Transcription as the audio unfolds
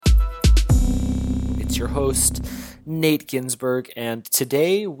It's your host, Nate Ginsburg, and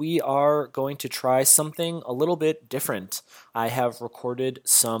today we are going to try something a little bit different. I have recorded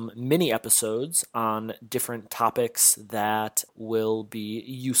some mini episodes on different topics that will be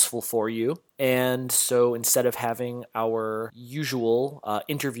useful for you. And so instead of having our usual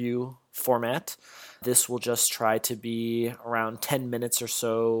interview format, this will just try to be around 10 minutes or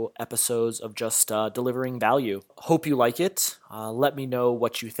so episodes of just delivering value. Hope you like it. Let me know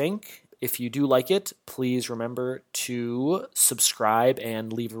what you think. If you do like it, please remember to subscribe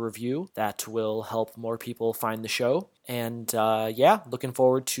and leave a review. That will help more people find the show. And looking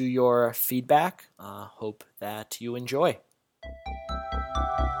forward to your feedback. Hope that you enjoy.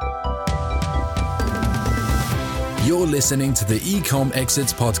 You're listening to the Ecom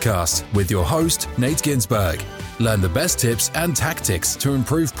Exits podcast with your host, Nate Ginsburg. Learn the best tips and tactics to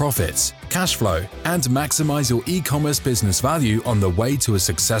improve profits, cash flow, and maximize your e-commerce business value on the way to a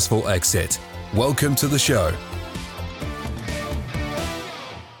successful exit. Welcome to the show.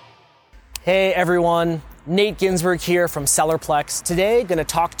 Hey everyone, Nate Ginsburg here from Sellerplex. Today, going to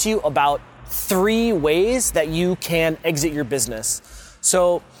talk to you about 3 ways that you can exit your business.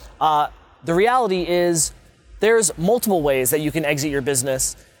 So the reality is there's multiple ways that you can exit your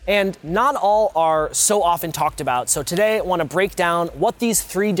business, and not all are so often talked about. So today I want to break down what these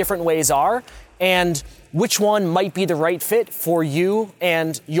 3 different ways are and which one might be the right fit for you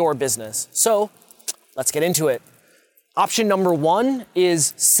and your business. So let's get into it. Option number 1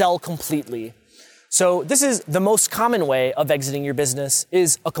 is sell completely. So this is the most common way of exiting your business,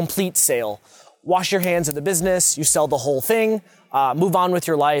 is a complete sale. Wash your hands of the business, you sell the whole thing, move on with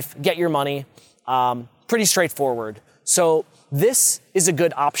your life, get your money. Pretty straightforward. So this is a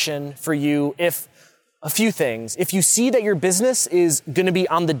good option for you if a few things. If you see that your business is going to be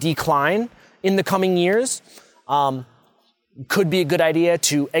on the decline in the coming years, could be a good idea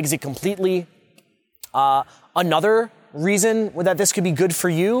to exit completely. Another reason that this could be good for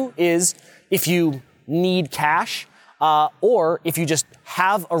you is if you need cash, or if you just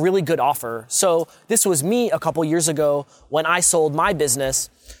have a really good offer. So this was me a couple years ago when I sold my business.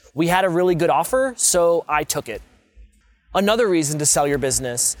 We had a really good offer, so I took it. Another reason to sell your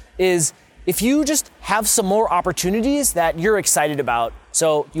business is if you just have some more opportunities that you're excited about.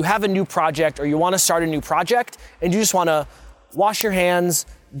 So you have a new project or you want to start a new project and you just want to wash your hands,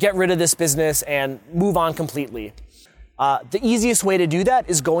 get rid of this business and move on completely. The easiest way to do that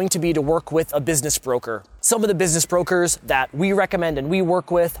is going to be to work with a business broker. Some of the business brokers that we recommend and we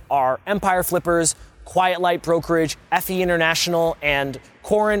work with are Empire Flippers, Quiet Light Brokerage, FE International, and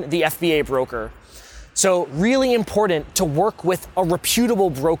Corin, the FBA broker. So really important to work with a reputable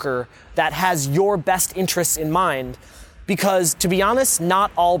broker that has your best interests in mind, because to be honest,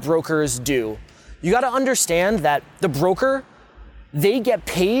 not all brokers do. You got to understand that the broker, they get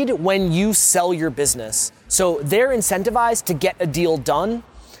paid when you sell your business. So they're incentivized to get a deal done.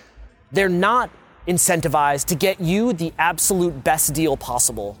 They're not incentivized to get you the absolute best deal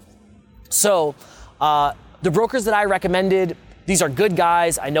possible. So the brokers that I recommended, these are good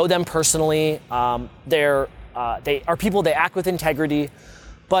guys. I know them personally. They are people, they act with integrity.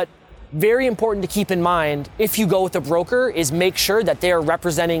 But very important to keep in mind, if you go with a broker, is make sure that they are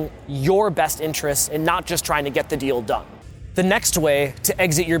representing your best interests and not just trying to get the deal done. The next way to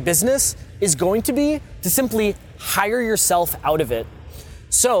exit your business is going to be to simply hire yourself out of it.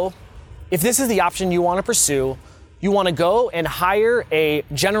 So if this is the option you want to pursue, you want to go and hire a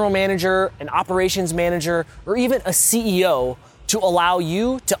general manager, an operations manager, or even a CEO to allow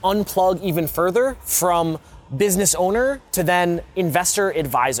you to unplug even further from business owner to then investor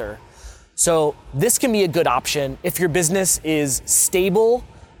advisor. So this can be a good option if your business is stable,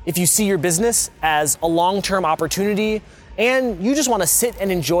 if you see your business as a long-term opportunity, and you just want to sit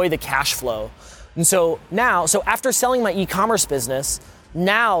and enjoy the cash flow. And so after selling my e-commerce business,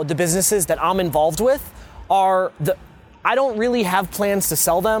 now the businesses that I'm involved with I don't really have plans to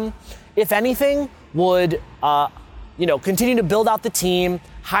sell them. If anything, would continue to build out the team,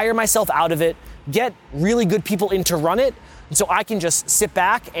 hire myself out of it, get really good people in to run it, and so I can just sit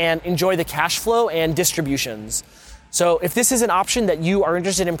back and enjoy the cash flow and distributions. So if this is an option that you are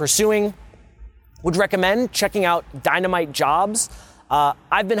interested in pursuing, would recommend checking out Dynamite Jobs.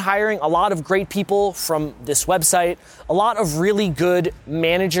 I've been hiring a lot of great people from this website, a lot of really good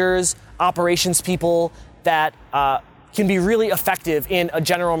managers, operations people that can be really effective in a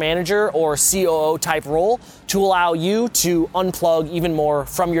general manager or COO type role to allow you to unplug even more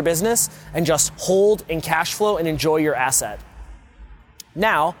from your business and just hold in cash flow and enjoy your asset.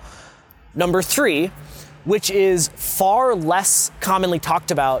 Now, number 3, which is far less commonly talked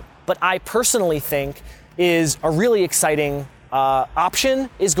about, but I personally think is a really exciting option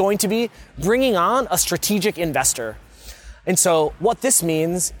is going to be bringing on a strategic investor. And so what this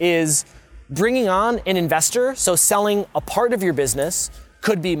means is bringing on an investor, so selling a part of your business,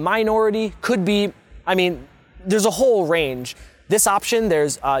 could be minority, could be, there's a whole range. This option,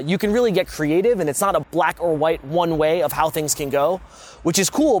 you can really get creative, and it's not a black or white one way of how things can go, which is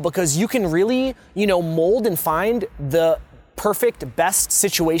cool because you can really, mold and find the perfect, best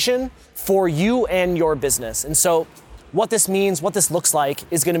situation for you and your business. And so what this means, what this looks like,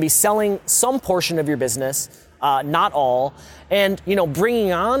 is going to be selling some portion of your business, not all, and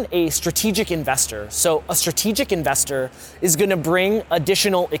bringing on a strategic investor. So a strategic investor is going to bring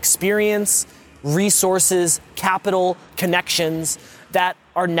additional experience, resources, capital, connections that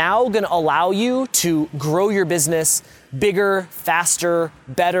are now going to allow you to grow your business bigger, faster,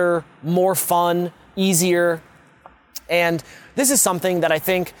 better, more fun, easier. And this is something that I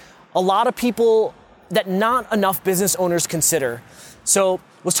think a lot of people, that not enough business owners consider. So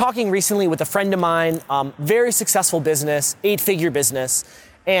was talking recently with a friend of mine, very successful business, 8-figure business.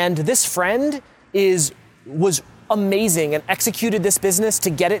 And this friend was amazing and executed this business to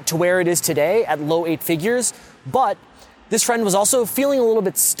get it to where it is today at low 8 figures. But this friend was also feeling a little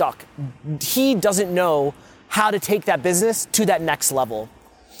bit stuck. He doesn't know how to take that business to that next level.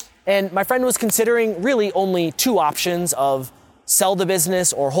 And my friend was considering really only 2 options of sell the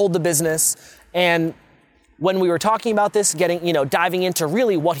business or hold the business. And when we were talking about this, diving into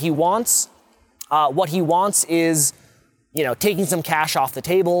really what he wants is, taking some cash off the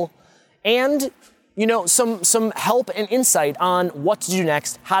table and, some help and insight on what to do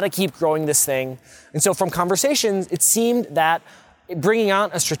next, how to keep growing this thing. And so from conversations, it seemed that bringing on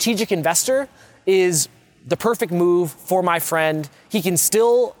a strategic investor is the perfect move for my friend. He can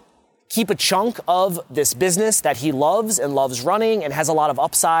still keep a chunk of this business that he loves and loves running and has a lot of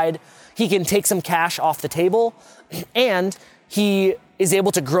upside. He can take some cash off the table, and he is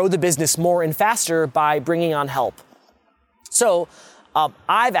able to grow the business more and faster by bringing on help. So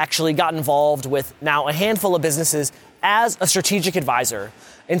I've actually got involved with now a handful of businesses as a strategic advisor.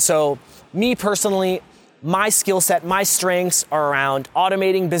 And so me personally, my skill set, my strengths are around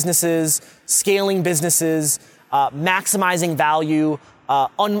automating businesses, scaling businesses, maximizing value,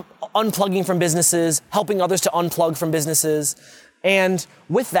 unplugging from businesses, helping others to unplug from businesses. And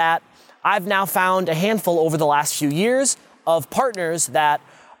with that, I've now found a handful over the last few years of partners that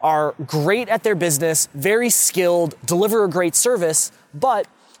are great at their business, very skilled, deliver a great service, but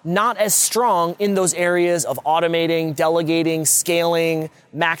not as strong in those areas of automating, delegating, scaling,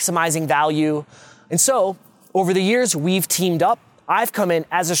 maximizing value. And so over the years, we've teamed up. I've come in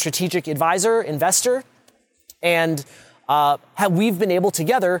as a strategic advisor, investor, and we've been able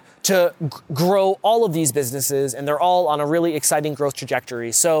together to grow all of these businesses, and they're all on a really exciting growth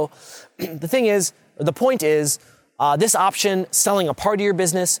trajectory. So the point is, this option, selling a part of your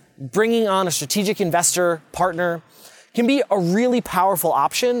business, bringing on a strategic investor partner, can be a really powerful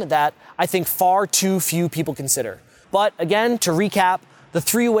option that I think far too few people consider. But again, to recap, the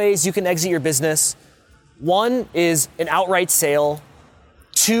 3 ways you can exit your business: 1 is an outright sale.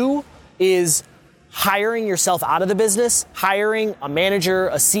 2 is hiring yourself out of the business, hiring a manager,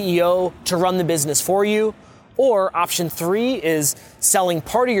 a CEO to run the business for you. Or option 3 is selling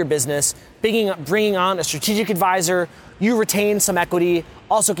part of your business, bringing on a strategic advisor. You retain some equity,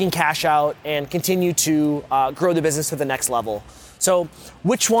 also can cash out and continue to grow the business to the next level. So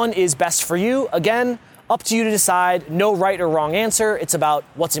which one is best for you? Again, up to you to decide. No right or wrong answer. It's about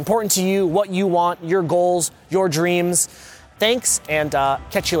what's important to you, what you want, your goals, your dreams. Thanks, and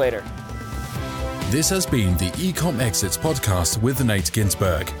catch you later. This has been the Ecom Exits podcast with Nate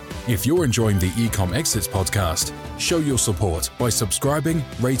Ginsburg. If you're enjoying the Ecom Exits podcast, show your support by subscribing,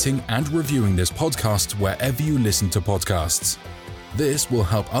 rating, and reviewing this podcast wherever you listen to podcasts. This will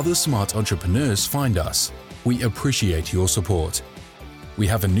help other smart entrepreneurs find us. We appreciate your support. We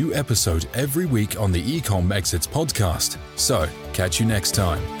have a new episode every week on the Ecom Exits podcast, so catch you next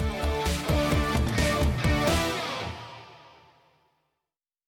time.